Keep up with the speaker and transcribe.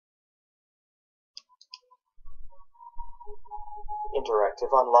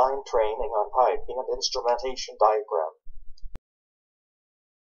Interactive online training on piping and instrumentation diagram.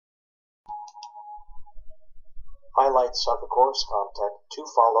 Highlights of the course content to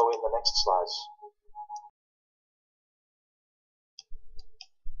follow in the next slides.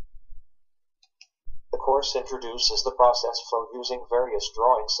 The course introduces the process flow using various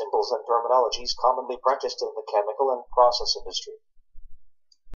drawing symbols and terminologies commonly practiced in the chemical and process industry.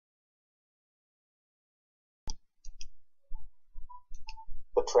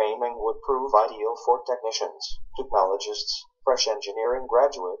 The training would prove ideal for technicians, technologists, fresh engineering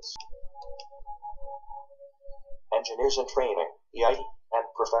graduates, engineers in training, PID, and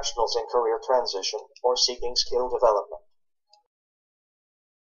professionals in career transition or seeking skill development.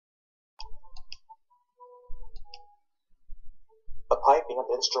 A piping and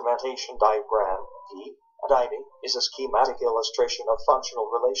instrumentation diagram, P&ID, is a schematic illustration of functional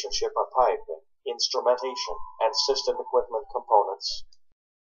relationship of piping, instrumentation, and system equipment components.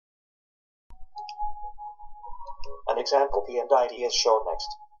 An example P&ID is shown next.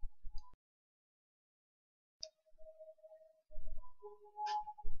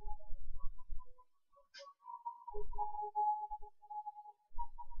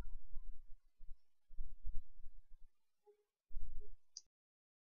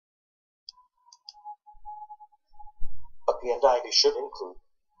 A P&ID should include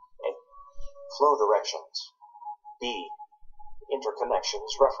A. Flow directions, B.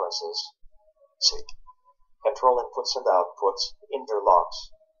 Interconnections references, C. Control inputs and outputs, interlocks,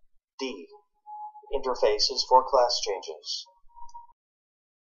 D. Interfaces for class changes.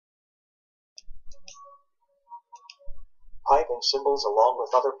 Piping symbols along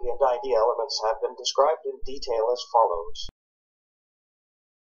with other P&ID elements have been described in detail as follows.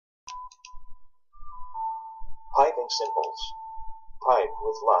 Piping symbols. Pipe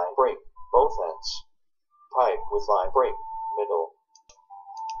with line break, both ends. Pipe with line break, middle.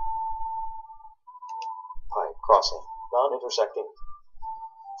 Pipe crossing, non-intersecting.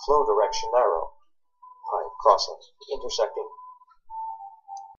 Flow direction arrow. Pipe crossing, intersecting.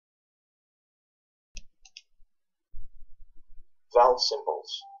 Valve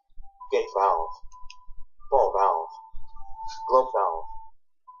symbols. Gate valve, ball valve, globe valve,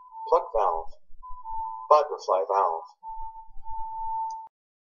 plug valve, butterfly valve.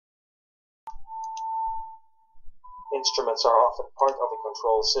 Instruments are often part of a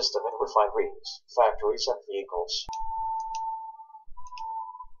control system in refineries, factories, and vehicles.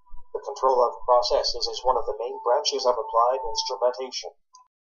 The control of processes is one of the main branches of applied instrumentation.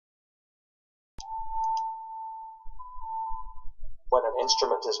 When an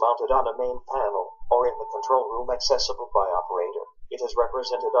instrument is mounted on a main panel, or in the control room accessible by operator, it is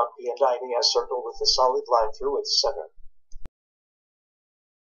represented on P&ID as a circle with a solid line through its center.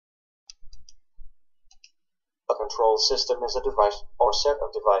 A control system is a device or set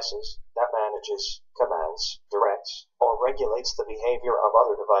of devices that manages, commands, directs, or regulates the behavior of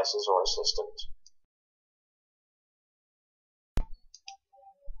other devices or systems.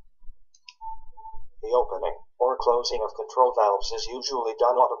 The opening or closing of control valves is usually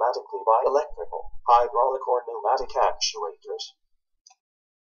done automatically by electrical, hydraulic, or pneumatic actuators.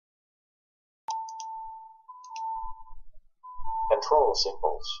 Control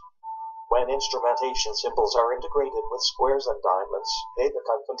symbols. When instrumentation symbols are integrated with squares and diamonds, they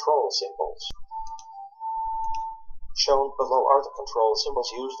become control symbols. Shown below are the control symbols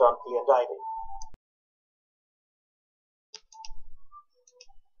used on P&ID.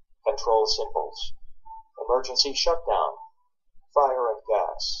 Control symbols. Emergency shutdown, fire and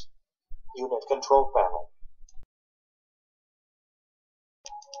gas, unit control panel.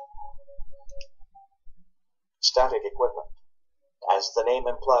 Static equipment. As the name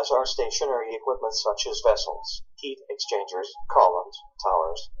implies, are stationary equipment such as vessels, heat exchangers, columns,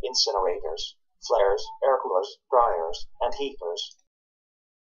 towers, incinerators, flares, air coolers, dryers, and heaters.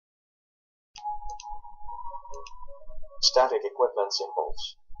 Static equipment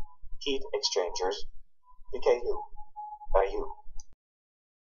symbols. Heat exchangers, PKU, IU.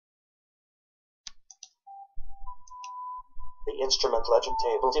 The instrument legend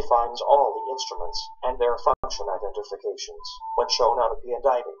table defines all the instruments and their function identifications when shown on a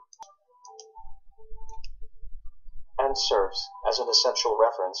P&ID, and serves as an essential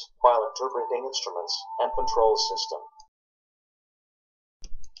reference while interpreting instruments and control system.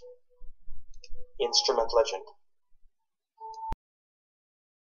 Instrument legend.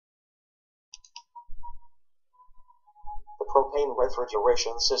 The propane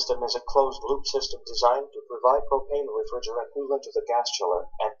refrigeration system is a closed-loop system designed to provide propane refrigerant coolant to the gas chiller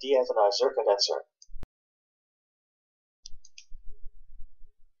and deethanizer condenser.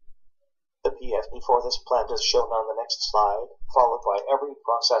 The PFD for this plant is shown on the next slide, followed by every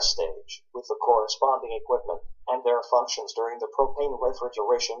process stage, with the corresponding equipment and their functions during the propane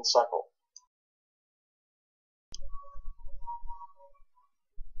refrigeration cycle.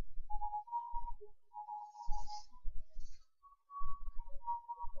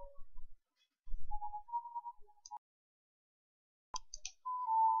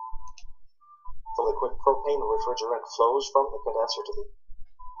 The liquid propane refrigerant flows from the condenser to the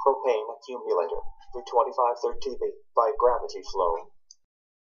propane accumulator, the 2530B, by gravity flow.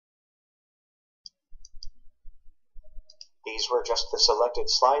 These were just the selected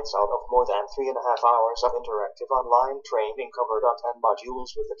slides out of more than 3.5 hours of interactive online training covered on 10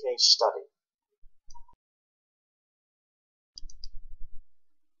 modules with a case study.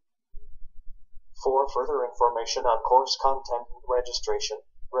 For further information on course content and registration,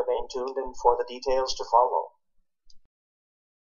 remain tuned in for the details to follow.